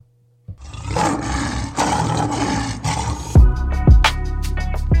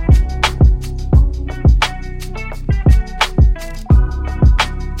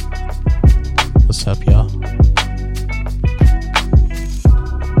What's up, y'all?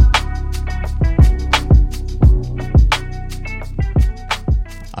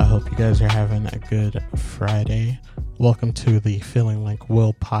 I hope you guys are having a good Friday. Welcome to the Feeling Like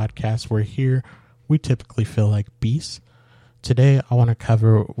Will podcast. We're here. We typically feel like beasts. Today, I want to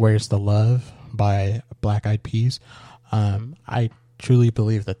cover Where's the Love by Black Eyed Peas. I truly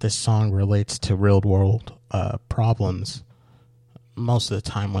believe that this song relates to real world problems most of the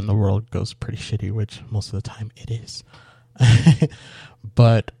time when the world goes pretty shitty, which most of the time it is.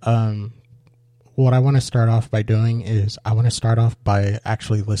 But what I want to start off by doing is I want to start off by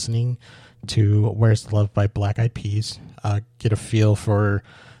actually listening to Where's the Love by Black Eyed Peas, get a feel for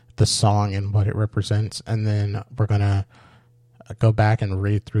the song and what it represents, and then we're going to go back and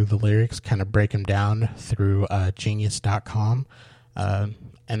read through the lyrics, kind of break them down through genius.com, and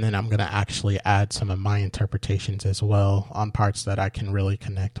then I'm going to actually add some of my interpretations as well on parts that I can really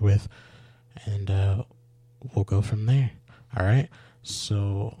connect with, and we'll go from there. All right,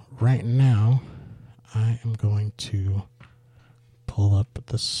 so right now I am going to pull up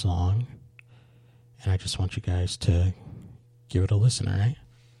the song, and I just want you guys to give it a listen, all right?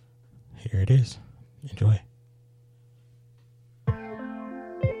 Here it is. Enjoy.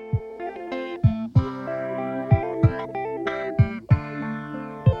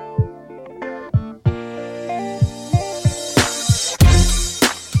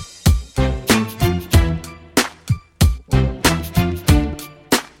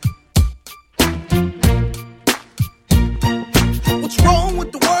 What's wrong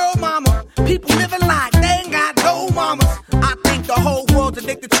with the world, mama? People living like they ain't got no mamas. I think the whole world's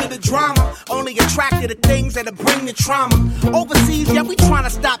addicted to the drama, only attracted to things that'll bring the trauma. Overseas, yeah, we trying to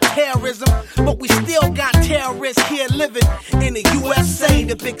stop terrorism, but we still got terrorists here living in the USA,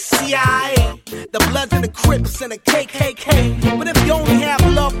 the big CIA, the Bloods and the Crips and the KKK. But if you only have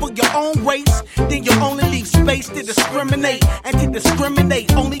love for your own race, then you only leave space to discriminate, and to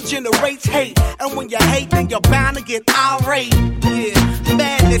discriminate only generates hate. And when you hate, then you're bound to get irate. Yeah,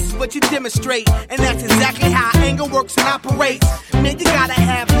 madness is what you demonstrate, and that's exactly how anger works and operates. Man, you gotta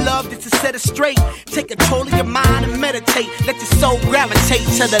have love just to set it straight. Take control of your mind and meditate. Let your soul gravitate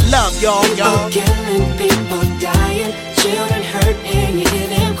to the love, y'all. People killing, people dying, children hurt and you hear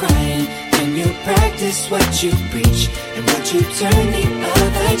them crying. When you practice what you preach, and would you turn the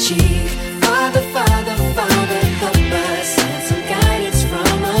other cheek? Father, Father, Father, help us, send some guidance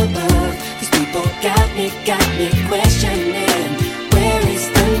from above. These people got me questioning, where is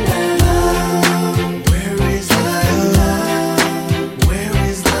the love? Where is the love? Where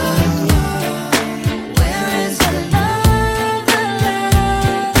is the love? Where is the love?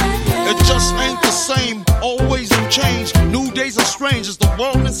 It just ain't the same, always in change. New days are strange, is the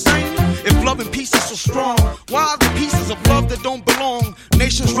world insane? If love and peace is so strong, why are the pieces of love that don't belong?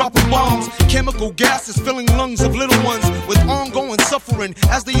 Nations dropping bombs, chemical gases filling lungs of little ones with ongoing suffering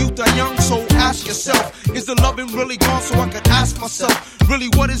as the youth are young. So ask yourself, is the loving really gone? So I could ask myself, really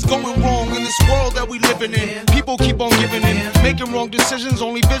what is going wrong in this world that we living in? People keep on giving in, making wrong decisions,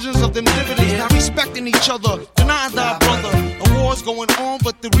 only visions of them dividends. Not respecting each other, denying thy brother. A war's going on,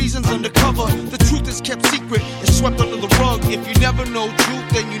 but the reason's undercover. The truth is kept secret, it's swept under the rug. If you never know truth,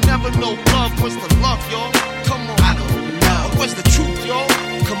 then you never know love. Where's the love, y'all? Come on, I don't know. Where's the truth, y'all?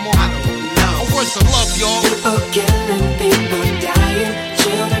 Come on, I don't know. Where's the love, y'all? People killing, people dying,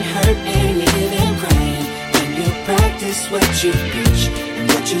 children hurt and you hear them crying. When you practice what you preach, and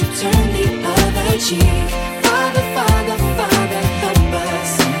would you turn the other cheek? Father, Father, Father, help us,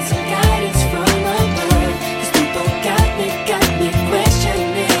 send some guidance from above. These people got me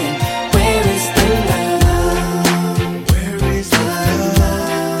questioning, where is the love? Where is the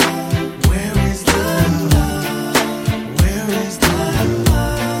love? Where is the love? Where is the love?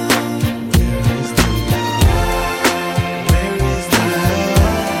 Where is the love? Where is the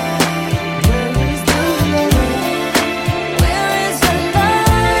love? Where is the love? Where is the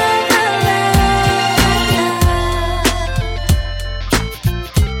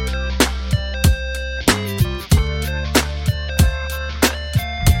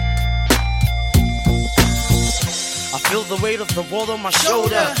Feel the weight of the world on my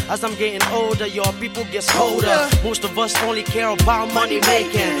shoulder. As I'm getting older, your people get colder. Most of us only care about money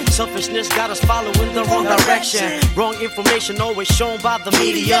making. Selfishness got us following the wrong direction. Wrong information always shown by the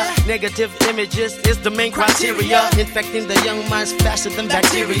media. Negative images is the main criteria. Infecting the young minds faster than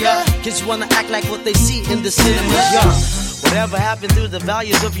bacteria. Kids wanna act like what they see in the cinemas, yeah. Whatever happened to the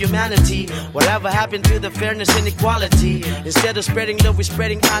values of humanity? Whatever happened to the fairness and equality? Instead of spreading love, we're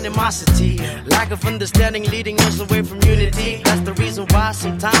spreading animosity. Lack of understanding leading us away from unity. That's the reason why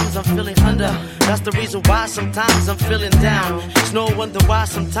sometimes I'm feeling under. That's the reason why sometimes I'm feeling down. It's no wonder why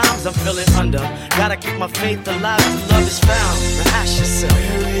sometimes I'm feeling under. Gotta keep my faith alive till love is found. Now ask yourself,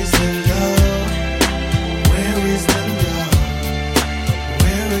 Where is the love? Where is the love?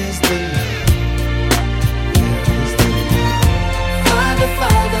 Where is the love? Where is the love? Father,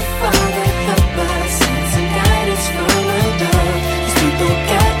 Father, Father, help us. Send some guidance from above. These people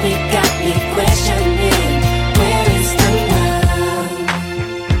got me questioning. Where is the love?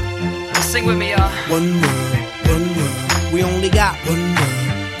 sing with me, y'all. One world, one world. We only got one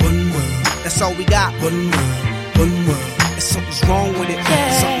world, one world. That's all we got. One world, one world. And something's wrong with it.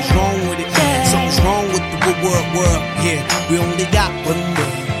 Something's wrong with it. Something's wrong with the world. Yeah, we only got one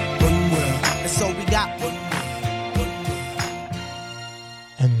world, one world. That's all we got. One world, one world.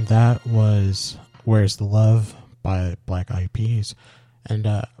 And that was Where's the Love by Black Eyed Peas. And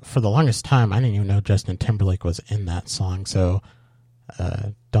for the longest time, I didn't even know Justin Timberlake was in that song. So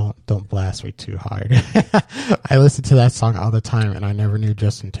don't blast me too hard. I listened to that song all the time, and I never knew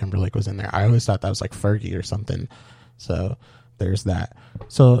Justin Timberlake was in there. I always thought that was like Fergie or something. So there's that.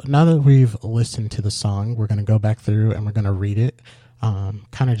 So now that we've listened to the song, we're going to go back through and we're going to read it.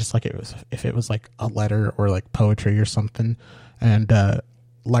 Kind of just like it was, if it was like a letter or like poetry or something. And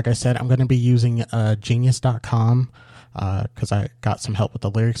like I said, I'm going to be using genius.com because I got some help with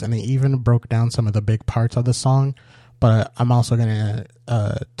the lyrics, and they even broke down some of the big parts of the song. But I'm also going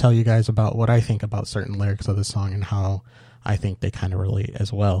to tell you guys about what I think about certain lyrics of the song and how I think they kind of relate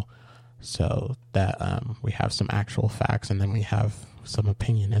as well. So that we have some actual facts, and then we have some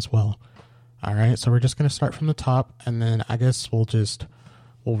opinion as well. All right, so we're just going to start from the top, and then I guess we'll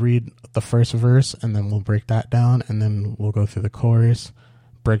read the first verse, and then we'll break that down, and then we'll go through the chorus,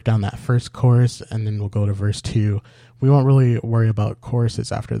 break down that first chorus, and then we'll go to verse 2. We won't really worry about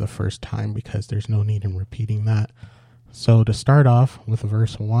choruses after the first time because there's no need in repeating that. So to start off with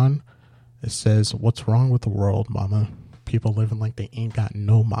verse 1, it says, "What's wrong with the world, mama? People living like they ain't got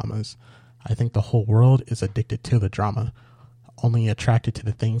no mamas. I think the whole world is addicted to the drama, only attracted to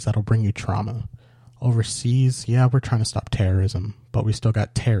the things that'll bring you trauma. Overseas, yeah, we're trying to stop terrorism, but we still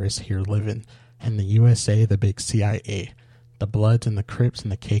got terrorists here living. In the USA, the big CIA, the Bloods and the Crips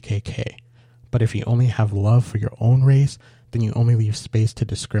and the KKK. But if you only have love for your own race, then you only leave space to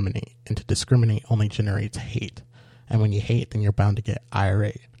discriminate, and to discriminate only generates hate. And when you hate, then you're bound to get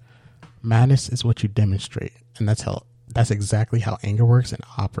irate. Madness is what you demonstrate, and that's exactly how anger works and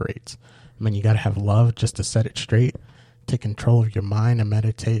operates. I mean, you gotta have love just to set it straight. Take control of your mind and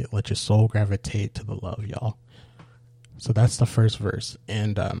meditate. Let your soul gravitate to the love, y'all." So that's the first verse.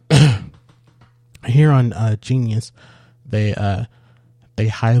 And here on Genius, they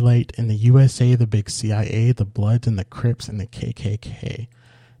highlight in the USA the big CIA, the Bloods and the Crips and the KKK.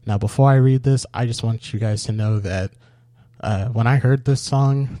 Now, before I read this, I just want you guys to know that when I heard this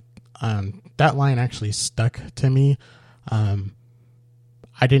song, that line actually stuck to me.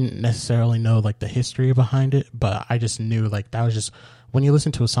 I didn't necessarily know like the history behind it, but I just knew like that was just, when you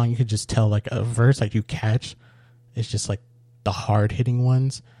listen to a song, you could just tell like a verse like you catch, it's just like the hard hitting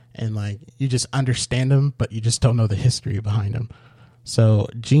ones, and like you just understand them, but you just don't know the history behind them. So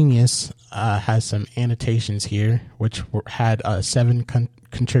Genius has some annotations here, which had 7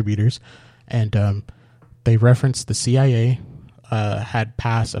 contributors, and they referenced the CIA had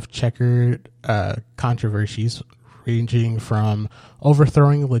past of checkered controversies ranging from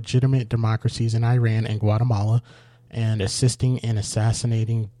overthrowing legitimate democracies in Iran and Guatemala, and assisting in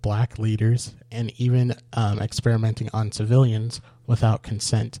assassinating black leaders, and even experimenting on civilians without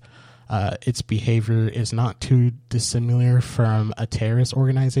consent. Its behavior is not too dissimilar from a terrorist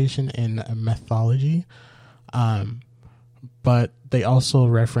organization in methodology. But they also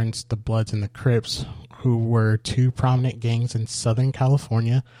referenced the Bloods and the Crips, who were 2 prominent gangs in Southern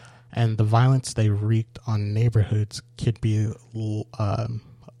California, and the violence they wreaked on neighborhoods could be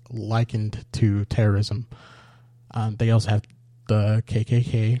likened to terrorism. They also have the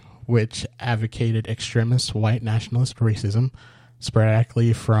KKK, which advocated extremist white nationalist racism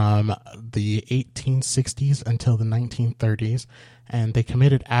sporadically from the 1860s until the 1930s, and they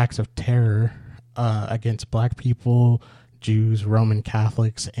committed acts of terror against black people, Jews, Roman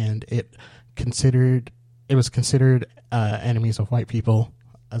Catholics, and it was considered enemies of white people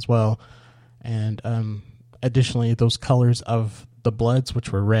as well. And additionally, those colors of the Bloods,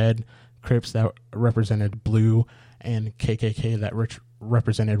 which were red, Crips that represented blue, and KKK that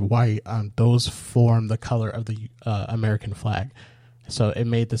represented white, those form the color of the American flag. So it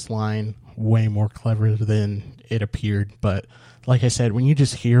made this line way more clever than it appeared. But like I said, when you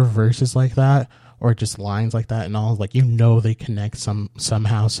just hear verses like that, or just lines like that and all, like, you know, they connect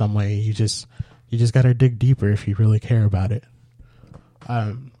somehow, some way. You just got to dig deeper if you really care about it.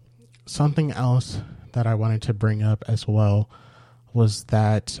 Something else that I wanted to bring up as well was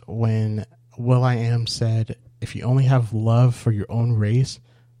that when will.i.am said, if you only have love for your own race,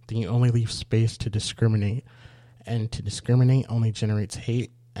 then you only leave space to discriminate. And to discriminate only generates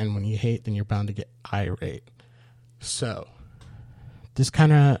hate. And when you hate, then you're bound to get irate. So this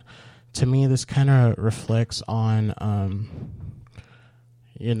kind of reflects on,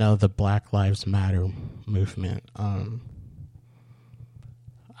 the Black Lives Matter movement.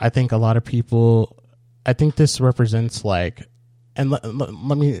 I think a lot of people, I think this represents like, and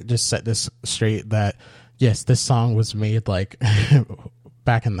let me just set this straight that, yes, this song was made like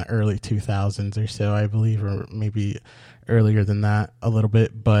back in the early 2000s or so, I believe, or maybe earlier than that a little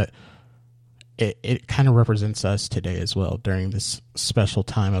bit, but it kind of represents us today as well during this special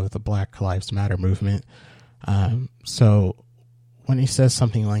time of the Black Lives Matter movement. So when he says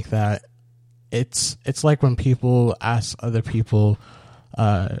something like that, it's like when people ask other people,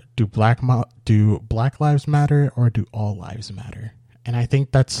 do Black Lives Matter or do all lives matter? And I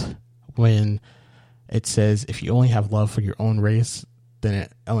think that's when it says, if you only have love for your own race, then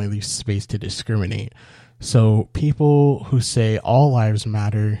it only leaves space to discriminate. So people who say all lives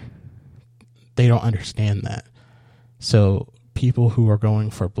matter, they don't understand that. So people who are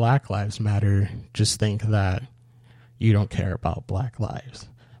going for Black Lives Matter just think that you don't care about Black lives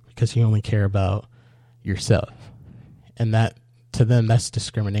because you only care about yourself. And that, to them, that's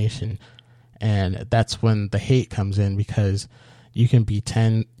discrimination. And that's when the hate comes in, because you can be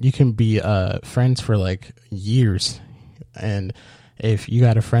friends for like years. And if you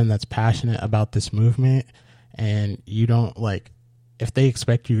got a friend that's passionate about this movement and you don't like, if they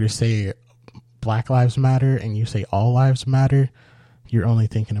expect you to say Black Lives Matter and you say all lives matter, you're only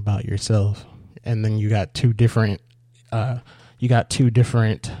thinking about yourself. And then you got two different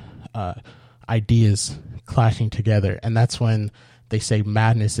ideas clashing together. And that's when they say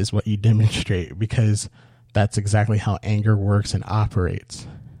madness is what you demonstrate, because that's exactly how anger works and operates.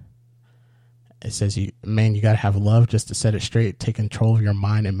 It says, you got to have love just to set it straight. Take control of your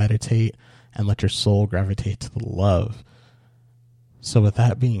mind and meditate and let your soul gravitate to the love. So with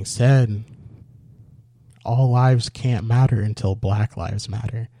that being said, all lives can't matter until Black Lives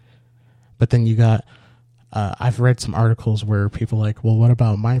Matter. But then you got, I've read some articles where people are like, well, what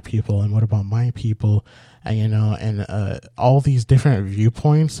about my people? And what about my people? And, all these different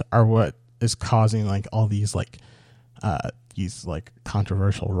viewpoints are what is causing like all these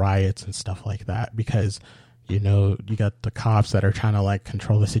controversial riots and stuff like that, because, you got the cops that are trying to like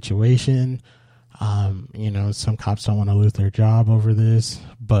control the situation. Some cops don't want to lose their job over this,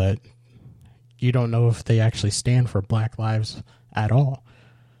 but you don't know if they actually stand for Black lives at all.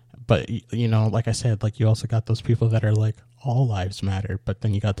 But, like I said, like, you also got those people that are like, all lives matter. But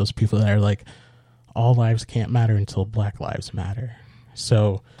then you got those people that are like, all lives can't matter until Black Lives Matter.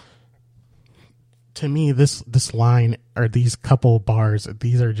 So to me, this line, or these couple bars,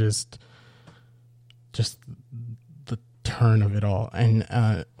 these are just the turn of it all.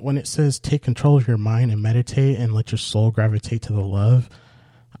 And when it says take control of your mind and meditate and let your soul gravitate to the love,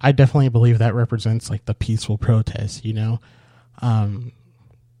 I definitely believe that represents like the peaceful protest,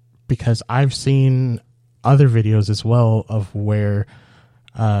 because I've seen other videos as well of where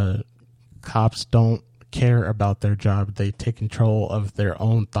cops don't care about their job. They take control of their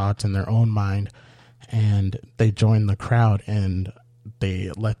own thoughts and their own mind, and they join the crowd and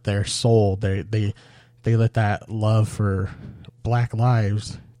they let their soul, they let that love for Black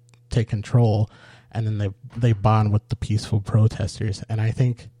lives take control, and then they bond with the peaceful protesters. And I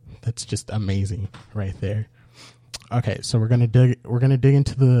think that's just amazing right there. Okay, so we're gonna dig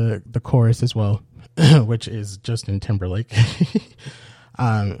into the chorus as well, which is Justin Timberlake.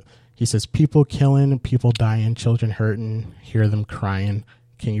 He says, people killing, people dying, children hurting, hear them crying.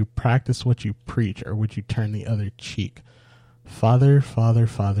 Can you practice what you preach, or would you turn the other cheek? Father, Father,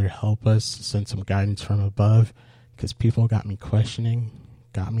 Father, help us, send some guidance from above, because people got me questioning,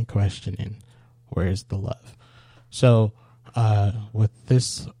 where's the love? So with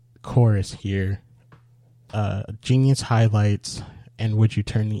this chorus here, Genius highlights, and would you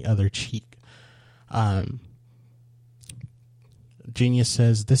turn the other cheek? Genius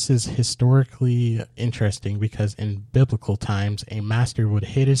says, this is historically interesting because in biblical times, a master would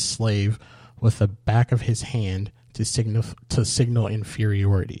hit his slave with the back of his hand to signal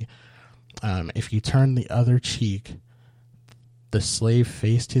inferiority. If you turn the other cheek, the slave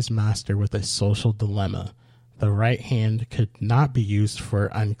faced his master with a social dilemma. the right hand could not be used for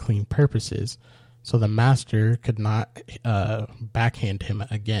unclean purposes, so the master could not backhand him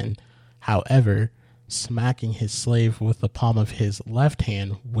again. However, smacking his slave with the palm of his left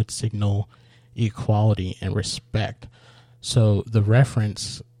hand would signal equality and respect. So the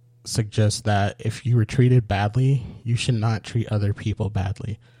reference suggests that if you were treated badly, you should not treat other people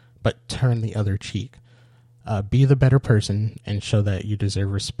badly, but turn the other cheek. Be the better person and show that you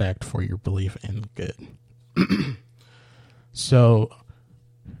deserve respect for your belief in good. So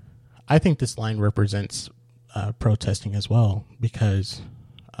I think this line represents protesting as well, because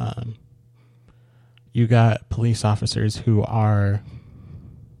you got police officers who are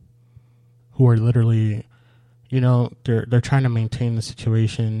literally, you know, they're trying to maintain the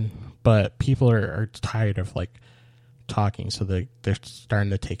situation, but people are tired of like talking, so they're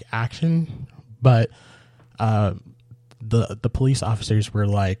starting to take action. But the police officers were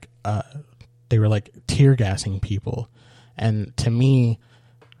like they were like tear gassing people, and to me,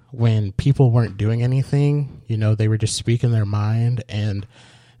 when people weren't doing anything, you know, they were just speaking their mind, and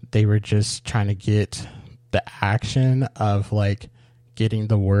they were just trying to get the action of like getting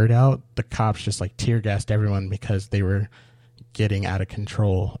the word out. The cops just like tear gassed everyone because they were getting out of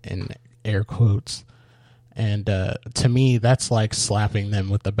control, in air quotes. And to me, that's like slapping them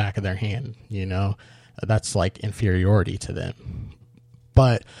with the back of their hand, you know, that's like inferiority to them.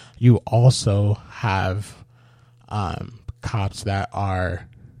 But you also have cops that are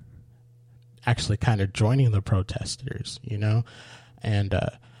actually kind of joining the protesters, you know. And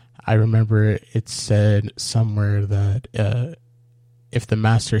I remember it said somewhere that if the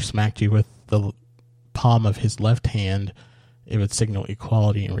master smacked you with the palm of his left hand, it would signal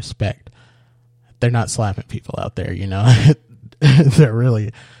equality and respect. They're not slapping people out there, you know. they're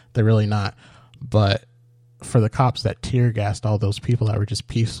really not. But for the cops that tear gassed all those people that were just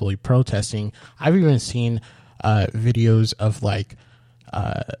peacefully protesting, I've even seen videos of like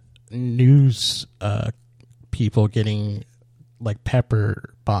news people getting like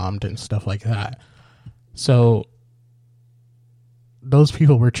pepper bombed and stuff like that. So those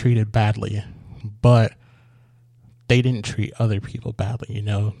people were treated badly, but they didn't treat other people badly, you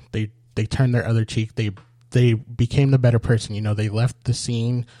know. They turned their other cheek. They became the better person, you know. They left the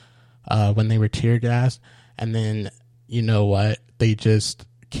scene when they were tear gassed, and then, you know what, they just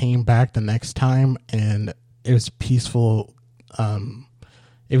came back the next time, and it was peaceful.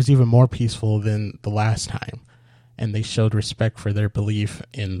 It was even more peaceful than the last time, and they showed respect for their belief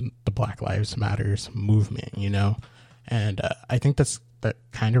in the Black Lives Matters movement, you know. And I think that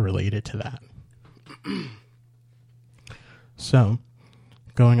kind of related to that. So,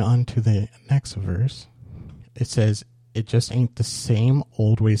 going on to the next verse, it says, "It just ain't the same,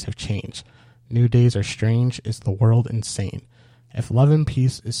 old ways have changed. New days are strange, is the world insane. If love and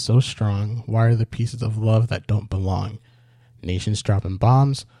peace is so strong, why are the pieces of love that don't belong? Nations dropping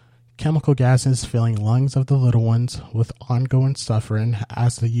bombs, chemical gases filling lungs of the little ones with ongoing suffering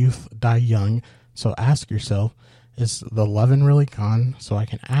as the youth die young. So ask yourself, is the lovin' really gone? So I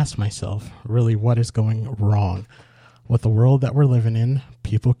can ask myself, really, what is going wrong? With the world that we're living in,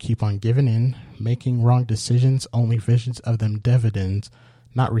 people keep on giving in, making wrong decisions, only visions of them dividends,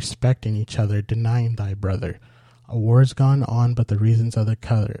 not respecting each other, denying thy brother. A war's gone on, but the reasons are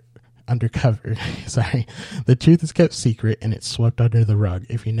undercover. Sorry. The truth is kept secret, and it's swept under the rug.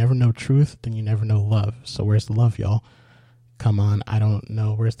 If you never know truth, then you never know love. So where's the love, y'all? Come on, I don't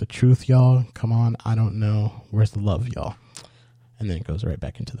know. Where's the truth, y'all? Come on, I don't know. Where's the love, y'all?" And then it goes right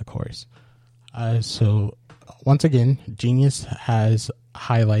back into the chorus. So once again, Genius has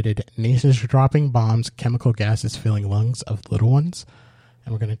highlighted nations dropping bombs, chemical gases filling lungs of little ones.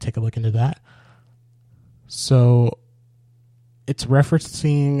 And we're going to take a look into that. So it's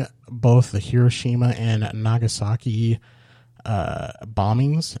referencing both the Hiroshima and Nagasaki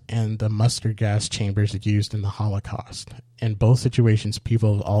bombings and the mustard gas chambers used in the Holocaust. In both situations,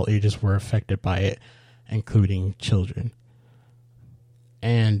 people of all ages were affected by it, including children.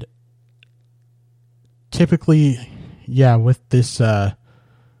 And typically, yeah, with this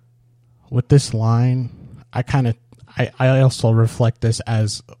line, I also reflect this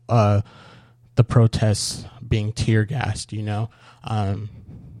as the protests being tear gassed, you know.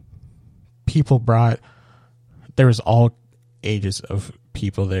 There was all ages of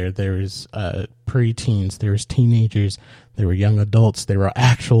people there. There was preteens, there was teenagers, there were young adults, there were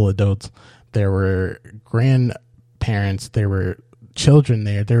actual adults, there were grandparents, there were children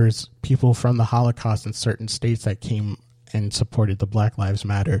there. There was people from the Holocaust in certain states that came and supported the Black Lives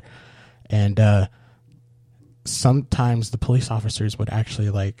Matter. And sometimes the police officers would actually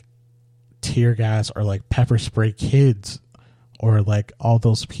like tear gas or like pepper spray kids or like all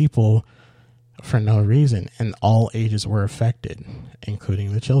those people for no reason, and all ages were affected,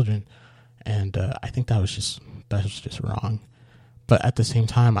 including the children. And I think that was just wrong. But at the same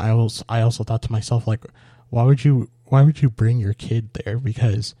time, I also thought to myself, like, why would you bring your kid there?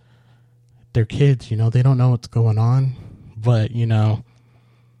 Because they're kids, you know, they don't know what's going on. But, you know,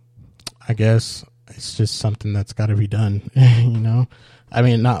 I guess it's just something that's got to be done, you know? I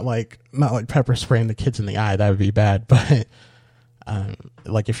mean, not like pepper spraying the kids in the eye, that would be bad. But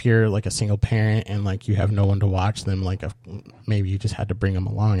like if you're like a single parent and like you have no one to watch them, like maybe you just had to bring them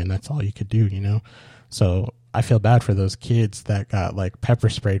along and that's all you could do, you know? So I feel bad for those kids that got like pepper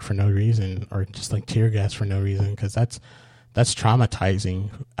sprayed for no reason, or just like tear gas for no reason, because that's traumatizing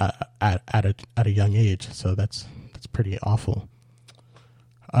at a young age. So that's pretty awful.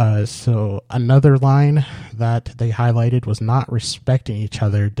 So another line that they highlighted was not respecting each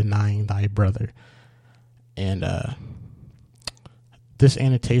other, denying thy brother. And this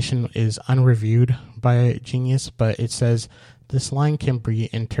annotation is unreviewed by Genius, but it says this line can be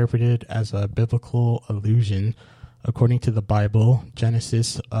interpreted as a biblical allusion. According to the Bible,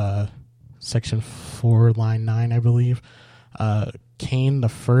 Genesis section 4, line 9, I believe, Cain, the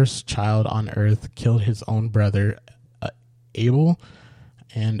first child on earth, killed his own brother Abel.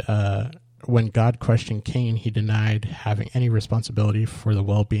 And when God questioned Cain, he denied having any responsibility for the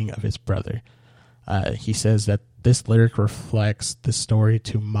well-being of his brother. He says that this lyric reflects the story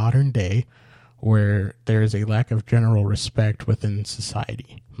to modern day, where there is a lack of general respect within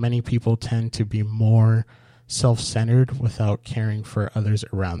society. Many people tend to be more self-centered without caring for others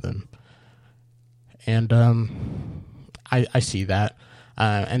around them. And I see that.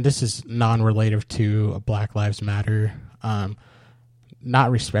 And this is non-relative to Black Lives Matter.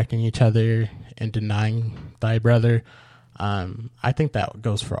 Not respecting each other and denying thy brother. I think that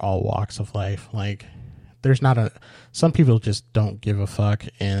goes for all walks of life. Like, there's not some people just don't give a fuck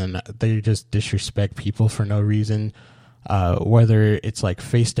and they just disrespect people for no reason. Whether it's like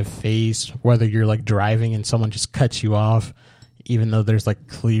face to face, whether you're like driving and someone just cuts you off, even though there's like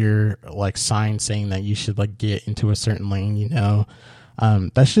clear like signs saying that you should like get into a certain lane, you know.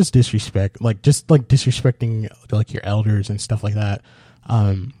 That's just disrespect, like just like disrespecting like your elders and stuff like that.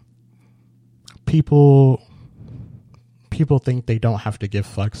 People think they don't have to give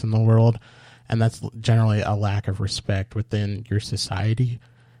fucks in the world, and that's generally a lack of respect within your society.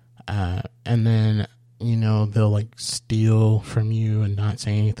 And then, you know, they'll like steal from you and not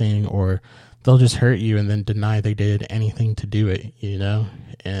say anything, or they'll just hurt you and then deny they did anything to do it, you know?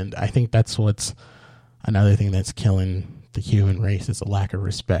 And I think that's what's another thing that's killing the human race, is a lack of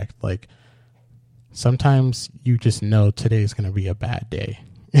respect. Like, sometimes you just know today's going to be a bad day.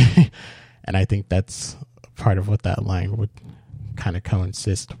 And I think that's part of what that line would kind of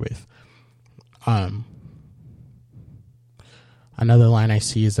coincide with. Another line I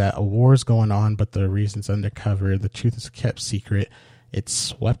see is that a war is going on, but the reason's undercover. The truth is kept secret. It's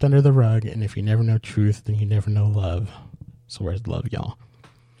swept under the rug. And if you never know truth, then you never know love. So where's love, y'all?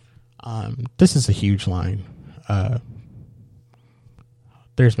 This is a huge line.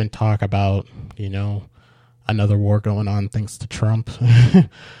 There's been talk about, you know, another war going on thanks to Trump.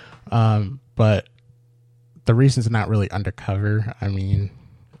 But the reason's not really undercover. I mean,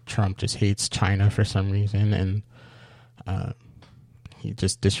 Trump just hates China for some reason, and he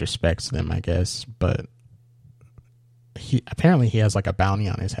just disrespects them, I guess. But he has like a bounty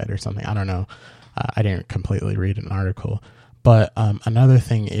on his head or something. I don't know. I didn't completely read an article. But another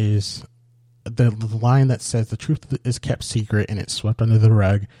thing is the line that says the truth is kept secret and it's swept under the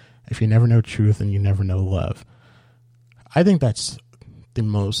rug. If you never know truth, then you never know love. I think that's the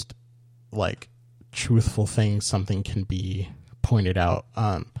most like truthful thing something can be pointed out.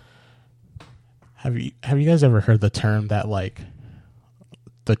 Have you guys ever heard the term that like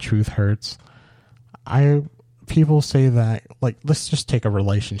the truth hurts? People say that, like, let's just take a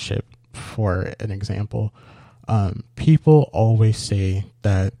relationship for an example. People always say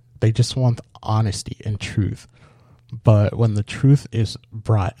that they just want honesty and truth, but when the truth is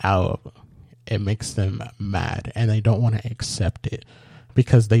brought out, it makes them mad and they don't want to accept it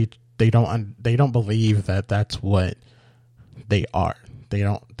because they don't believe that that's what they are. They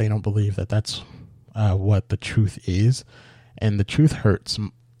don't believe that that's what the truth is, and the truth hurts.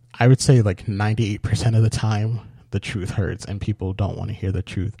 I would say like 98% of the time, the truth hurts, and people don't want to hear the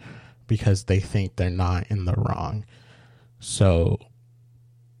truth because they think they're not in the wrong. So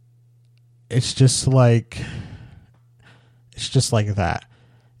it's just like that.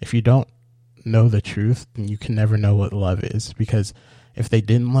 If you don't know the truth, then you can never know what love is, because if they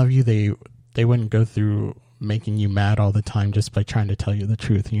didn't love you, they wouldn't go through making you mad all the time just by trying to tell you the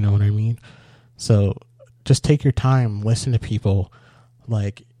truth. You know what I mean? So just take your time, listen to people.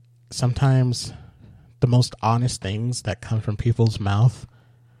 Like, sometimes the most honest things that come from people's mouth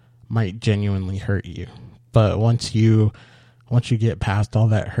might genuinely hurt you. But once you get past all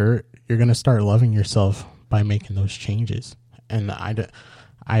that hurt, you're going to start loving yourself by making those changes. And I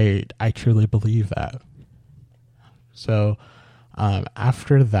truly believe that. So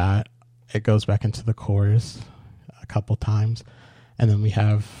after that, it goes back into the chorus a couple times, and then we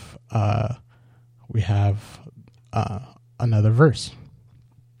have another verse.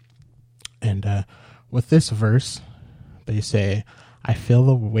 And with this verse, they say, I feel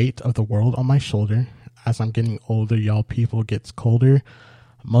the weight of the world on my shoulder. As I'm getting older, y'all people gets colder.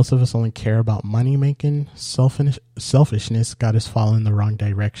 Most of us only care about money making. Selfishness got us falling in the wrong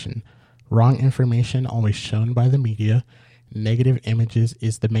direction. Wrong information always shown by the media. Negative images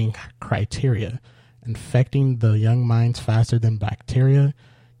is the main criteria. Infecting the young minds faster than bacteria.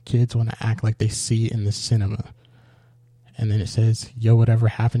 Kids want to act like they see in the cinema. And then it says, yo, whatever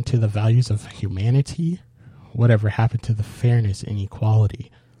happened to the values of humanity? Whatever happened to the fairness and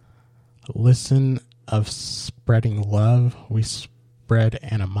equality? Listen of spreading love, we spread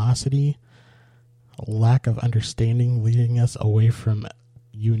animosity. Lack of understanding leading us away from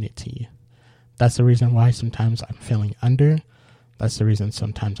unity. That's the reason why sometimes I'm feeling under. That's the reason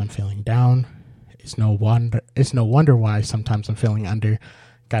sometimes I'm feeling down. It's no wonder why sometimes I'm feeling under.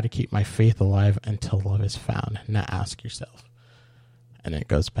 Got to keep my faith alive until love is found. Now ask yourself. And it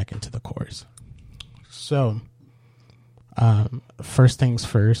goes back into the chorus. So, first things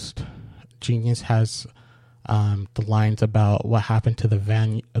first, Genius has the lines about what happened to the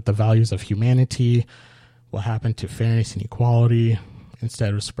values of humanity, what happened to fairness and equality.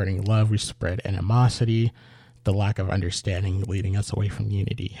 Instead of spreading love, we spread animosity. The lack of understanding leading us away from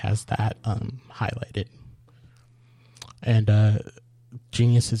unity has that highlighted. And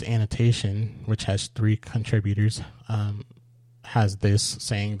Genius's annotation, which has 3 contributors, has this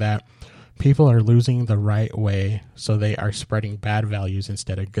saying that people are losing the right way, so they are spreading bad values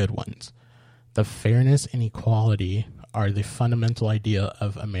instead of good ones. The fairness and equality are the fundamental idea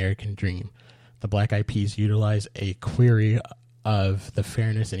of American dream. The Black Eyed Peas utilize a query of the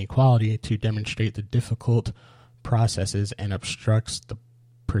fairness and equality to demonstrate the difficult processes and obstructs the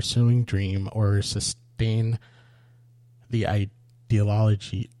pursuing dream or sustain the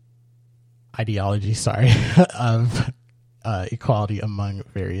ideology of equality among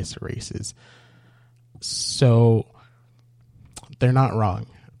various races. So they're not wrong.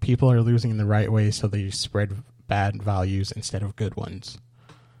 People are losing the right way, so they spread bad values instead of good ones.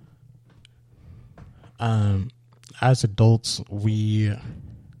 As adults, we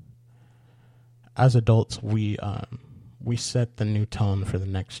set the new tone for the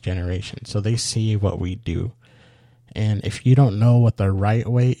next generation. So they see what we do. And if you don't know what the right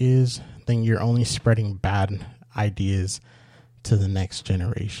way is, then you're only spreading bad ideas to the next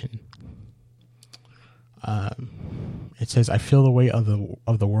generation. It says, I feel the weight of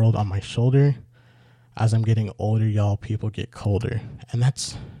the world on my shoulder. As I'm getting older, y'all people get colder. And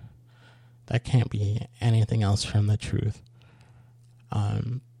that can't be anything else from the truth.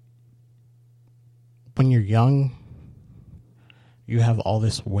 When you're young, you have all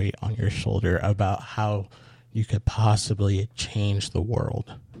this weight on your shoulder about how you could possibly change the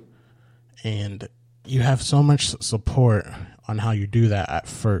world. And you have so much support on how you do that at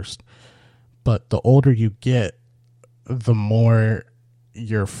first. But the older you get, the more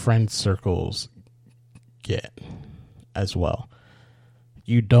your friend circles get as well.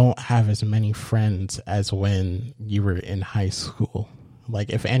 You don't have as many friends as when you were in high school. Like,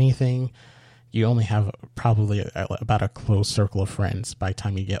 if anything, you only have probably about a close circle of friends by the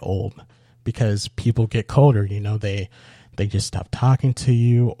time you get old, because people get colder. You know, they just stop talking to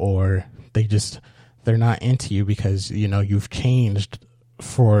you, or they're not into you because, you know, you've changed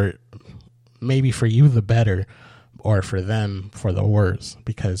for you the better, or for them for the worse,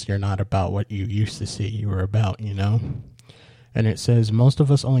 because you're not about what you used to say you were about, you know? And it says, most of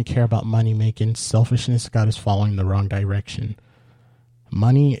us only care about money making. Selfishness got us following the wrong direction.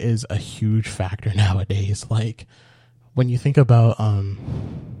 Money is a huge factor nowadays. Like, when you think about,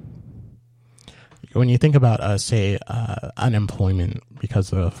 say, unemployment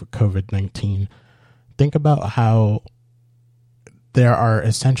because of COVID-19, think about how there are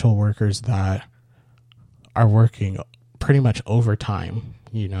essential workers that are working pretty much overtime,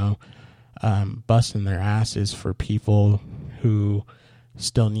 you know, busting their asses for people who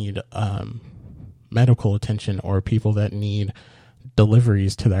still need medical attention, or people that need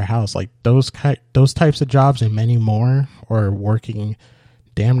deliveries to their house. Like, those types of jobs and many more are working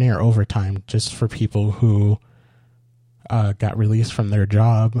damn near overtime just for people who got released from their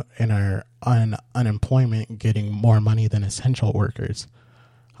job and are on unemployment, getting more money than essential workers.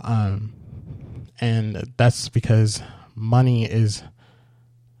 And that's because money is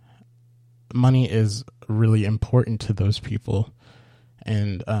really important to those people.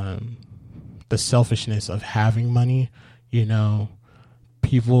 And the selfishness of having money, you know,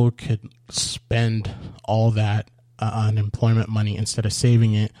 people could spend all that unemployment money instead of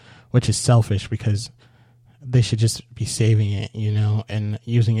saving it, which is selfish because they should just be saving it, you know, and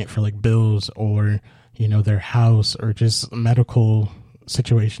using it for like bills or, you know, their house or just medical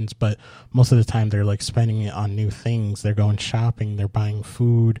situations. But most of the time they're like spending it on new things. They're going shopping, they're buying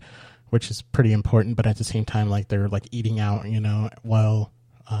food, which is pretty important. But at the same time, like they're like eating out, you know, while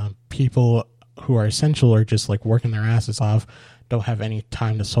people who are essential are just like working their asses off, don't have any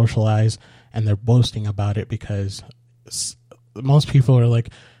time to socialize, and they're boasting about it because most people are like,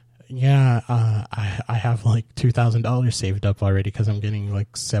 yeah, I have like $2,000 saved up already because I'm getting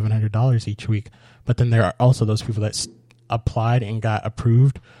like $700 each week. But then there are also those people that applied and got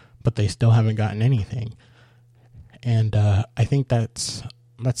approved, but they still haven't gotten anything. And I think that's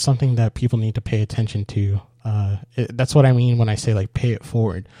something that people need to pay attention to. That's what I mean when I say like pay it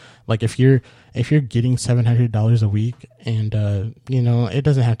forward. Like if you're getting $700 a week, and you know, it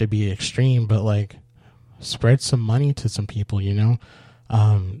doesn't have to be extreme, but like spread some money to some people, you know.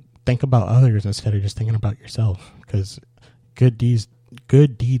 Think about others instead of just thinking about yourself, because good deeds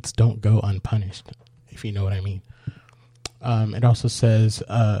don't go unpunished, if you know what I mean. It also says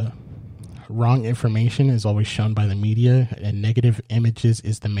wrong information is always shown by the media, and negative images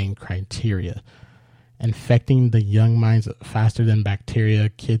is the main criteria. Infecting the young minds faster than bacteria,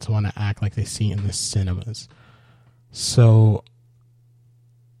 kids want to act like they see in the cinemas. So,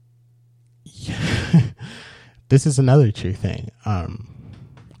 yeah, this is another true thing.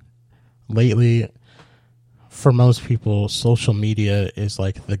 Lately, for most people, social media is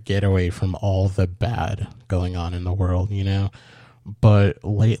like the getaway from all the bad going on in the world, you know? But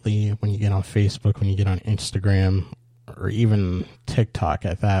lately, when you get on Facebook, when you get on Instagram, or even TikTok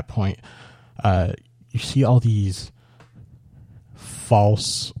at that point, you see all these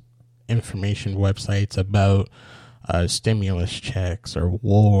false information websites about stimulus checks or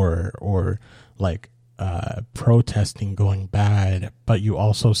war or like protesting going bad. But you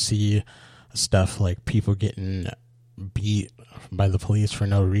also see stuff like people getting beat by the police for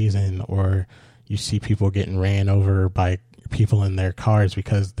no reason, or you see people getting ran over by people in their cars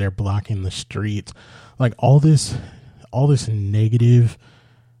because they're blocking the streets. Like all this negative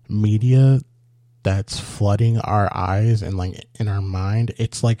media that's flooding our eyes and like in our mind,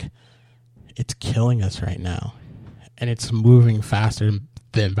 it's like it's killing us right now, and it's moving faster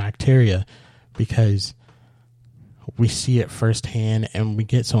than bacteria because we see it firsthand and we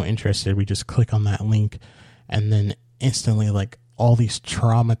get so interested, we just click on that link, and then instantly, like all these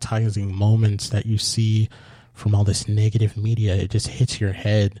traumatizing moments that you see from all this negative media, it just hits your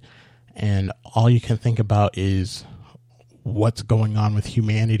head, and all you can think about is what's going on with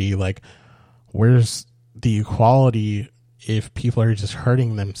humanity. Like, where's the equality if people are just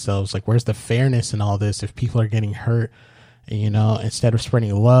hurting themselves? Like, where's the fairness in all this if people are getting hurt? And, you know, instead of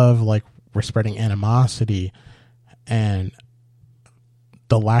spreading love, like we're spreading animosity, and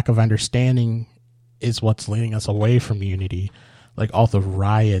the lack of understanding is what's leading us away from unity. Like all the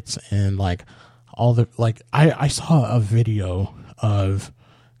riots and like all the, like I saw a video of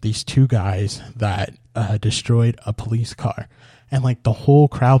these two guys that destroyed a police car, and like the whole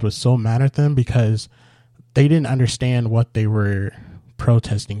crowd was so mad at them because they didn't understand what they were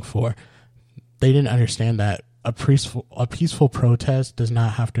protesting for. They didn't understand that a peaceful protest does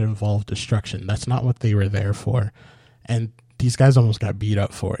not have to involve destruction. That's not what they were there for. And these guys almost got beat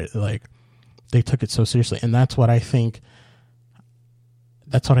up for it. Like, they took it so seriously. And that's what I think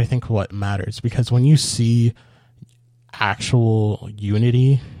what matters. Because when you see actual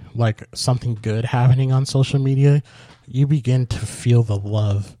unity, like something good happening on social media, you begin to feel the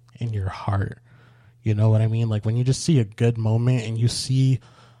love in your heart. You know what I mean? Like when you just see a good moment and you see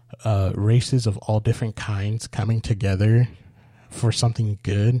races of all different kinds coming together for something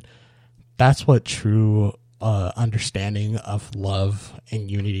good, that's what true understanding of love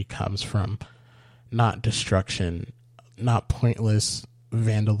and unity comes from. Not destruction, not pointless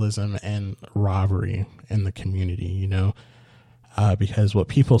vandalism and robbery in the community, you know? Because what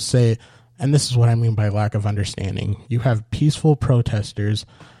people say, and this is what I mean by lack of understanding, you have peaceful protesters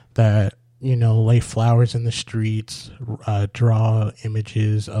that, you know, lay flowers in the streets, draw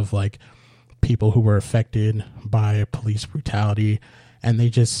images of like people who were affected by police brutality, and they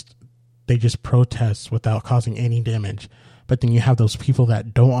just protest without causing any damage. But then you have those people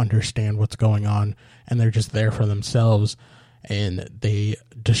that don't understand what's going on, and they're just there for themselves, and they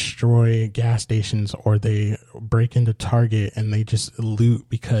destroy gas stations, or they break into Target and they just loot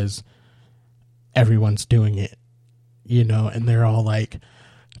because everyone's doing it, you know, and they're all like,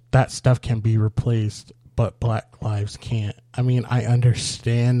 that stuff can be replaced, but Black lives can't. I mean, I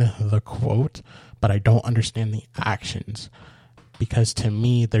understand the quote, but I don't understand the actions, because to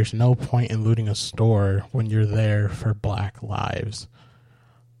me, there's no point in looting a store when you're there for Black lives.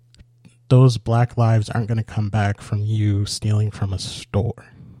 Those Black lives aren't going to come back from you stealing from a store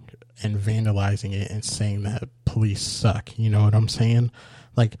and vandalizing it and saying that police suck. You know what I'm saying?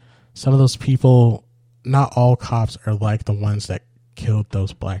 Like, some of those people, not all cops are like the ones that killed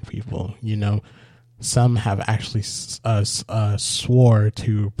those Black people. You know, some have actually swore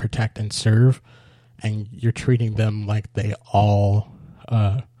to protect and serve, and you're treating them like they all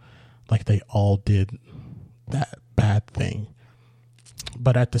did that bad thing.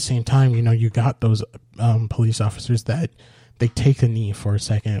 But at the same time, you know, you got those police officers that they take a knee for a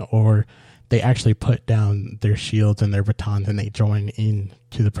second, or they actually put down their shields and their batons and they join in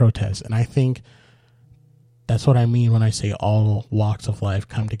to the protest. And I think that's what I mean when I say all walks of life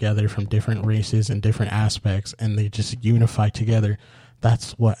come together from different races and different aspects, and they just unify together.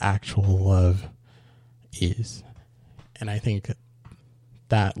 That's what actual love is. And I think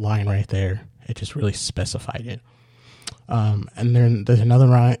that line right there, it just really specified it. And then there's another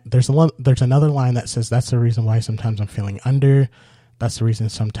line. There's another line that says, "That's the reason why sometimes I'm feeling under. That's the reason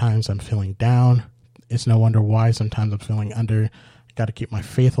sometimes I'm feeling down. It's no wonder why sometimes I'm feeling under. Got to keep my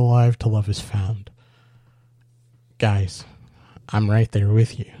faith alive till love is found." Guys, I'm right there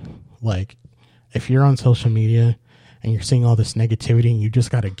with you. Like, if you're on social media and you're seeing all this negativity and you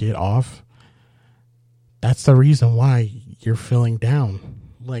just got to get off, that's the reason why you're feeling down.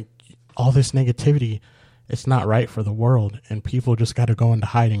 Like, all this negativity, it's not right for the world, and people just got to go into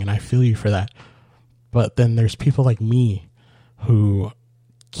hiding, and I feel you for that. But then there's people like me who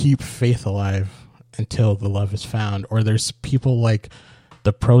keep faith alive until the love is found, or there's people like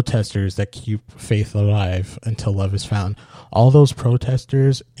the protesters that keep faith alive until love is found. All those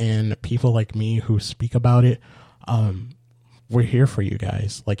protesters and people like me who speak about it, we're here for you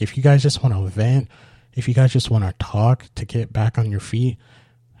guys. Like, if you guys just want to vent, if you guys just want to talk to get back on your feet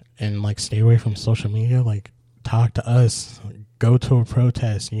and like stay away from social media, like, talk to us, go to a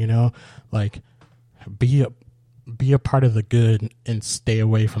protest, you know, like, be a part of the good and stay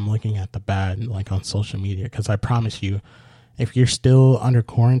away from looking at the bad, like, on social media. Because I promise you, if you're still under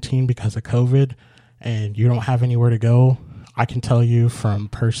quarantine because of COVID and you don't have anywhere to go, I can tell you from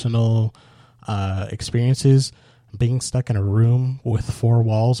personal experiences, being stuck in a room with four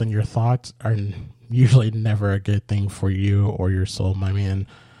walls and your thoughts are usually never a good thing for you or your soul, my man.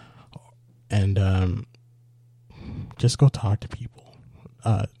 And just go talk to people.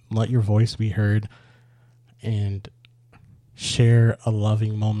 Let your voice be heard and share a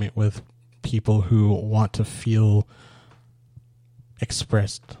loving moment with people who want to feel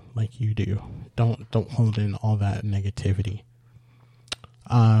expressed like you do. Don't hold in all that negativity.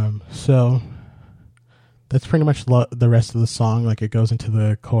 So that's pretty much the rest of the song. Like, it goes into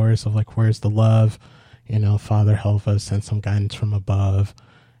the chorus of like, where's the love? You know, Father, help us, send some guidance from above.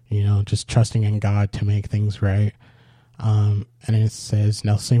 You know, just trusting in God to make things right. And it says,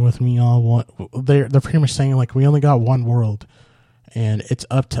 now sing with me all one. They're pretty much saying like, we only got one world, and it's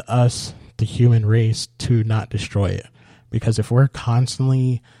up to us, the human race, to not destroy it. Because if we're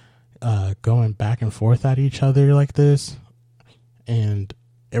constantly going back and forth at each other like this, and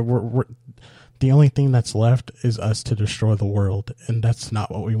we're the only thing that's left is us to destroy the world, and that's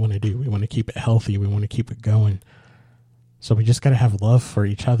not what we want to do. We want to keep it healthy. We want to keep it going. So we just got to have love for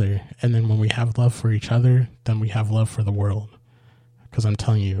each other. And then when we have love for each other, then we have love for the world. Because I'm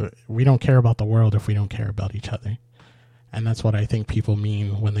telling you, we don't care about the world if we don't care about each other. And that's what I think people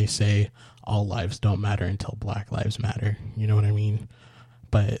mean when they say all lives don't matter until Black lives matter. You know what I mean?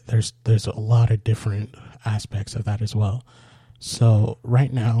 But there's a lot of different aspects of that as well. So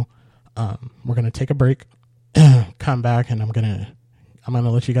right now, we're going to take a break, come back, and I'm going to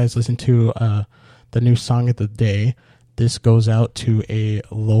let you guys listen to the new song of the day. This goes out to a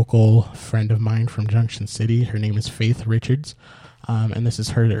local friend of mine from Junction City. Her name is Faith Richards, and this is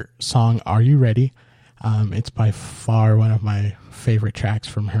her song, Are You Ready? It's by far one of my favorite tracks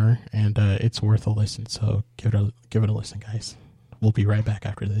from her, and it's worth a listen, so give it a listen, guys. We'll be right back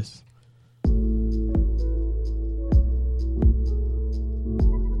after this.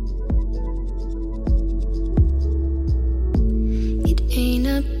 It ain't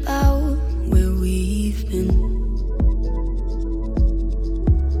about where we've been.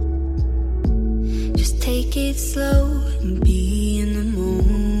 Just take it slow and be in the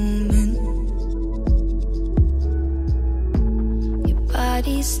moment.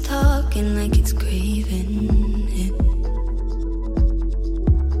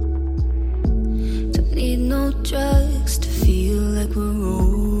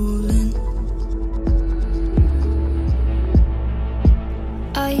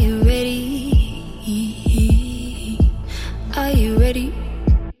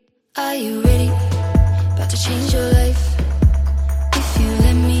 Are you ready? About to change your life. If you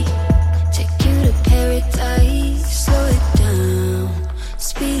let me take you to paradise. Slow it down,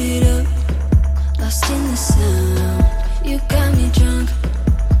 speed it up, lost in the sound. You got me drunk,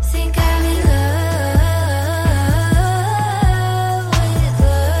 think I'm in love with us.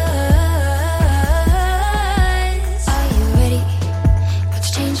 Are you ready? About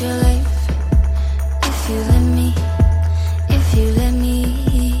to change your life. If you let me, if you let me.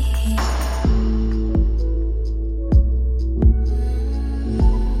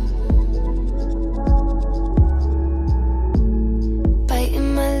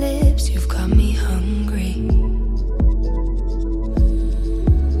 Biting my lips, you've got me hungry.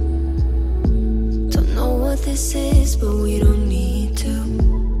 Don't know what this is, but we don't need to.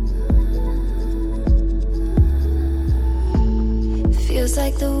 Feels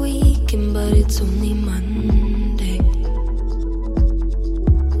like the weekend, but it's only Monday.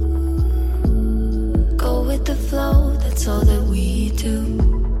 Go with the flow, that's all that we do.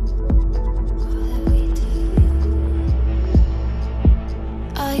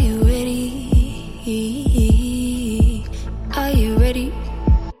 Are you ready? Are you ready?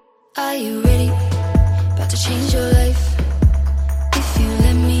 Are you ready? About to change your life. If you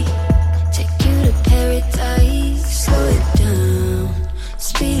let me take you to paradise. Slow it down,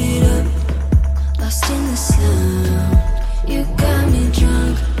 speed it up, lost in the sound. You got me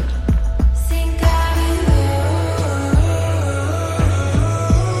drunk, think I'm in love.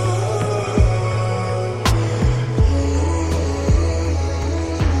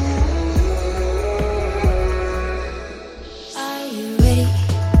 Are you ready?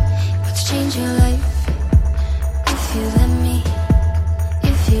 About to change your life. If you let me,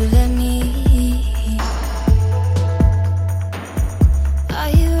 if you let me. Are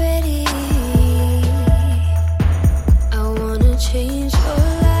you ready? I wanna change your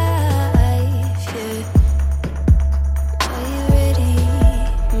life, yeah. Are you ready?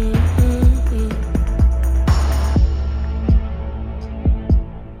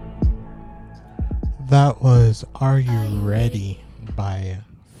 That was Are You Ready by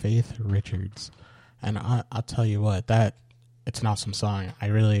Faith Richards. And I'll tell you what, it's an awesome song. I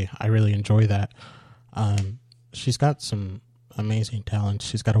really enjoy that. She's got some amazing talent.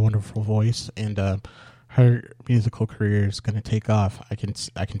 She's got a wonderful voice, and her musical career is going to take off. I can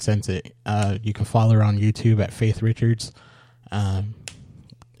sense it. You can follow her on YouTube at Faith Richards.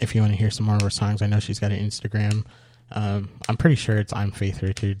 If you want to hear some more of her songs, I know she's got an Instagram. I'm pretty sure it's I'm Faith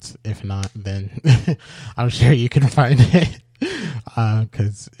Richards. If not, then I'm sure you can find it.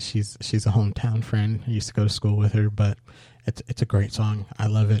 Because she's a hometown friend. I used to go to school with her, but it's a great song. I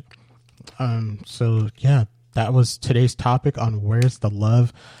love it. So yeah, that was today's topic on Where's the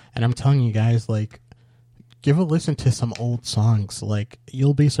Love. And I'm telling you guys, like, give a listen to some old songs. Like,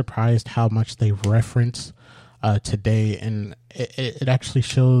 you'll be surprised how much they reference today, and it actually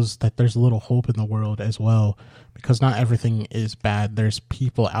shows that there's a little hope in the world as well, because not everything is bad. There's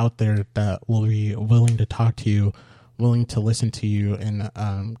people out there that will be willing to talk to you, willing to listen to you,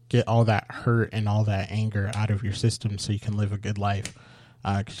 and get all that hurt and all that anger out of your system so you can live a good life.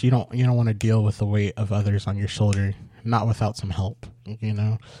 Because you don't want to deal with the weight of others on your shoulder, not without some help, you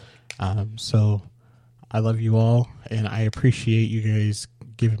know. So I love you all, and I appreciate you guys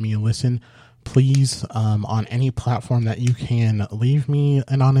giving me a listen. Please, on any platform that you can, leave me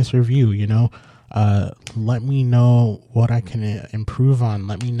an honest review. You know, let me know what I can improve on.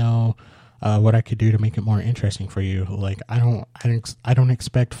 Let me know what I could do to make it more interesting for you. Like, I don't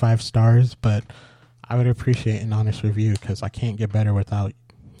expect 5 stars, but I would appreciate an honest review, because I can't get better without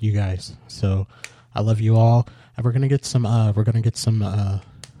you guys. So I love you all, and we're gonna get some live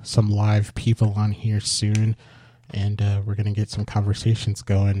people on here soon, and we're gonna get some conversations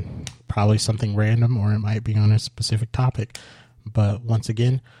going. Probably something random, or it might be on a specific topic. But once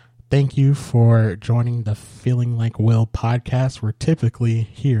again, thank you for joining the Feeling Like Will podcast. We're typically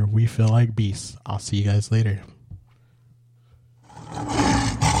here. We feel like beasts. I'll see you guys later.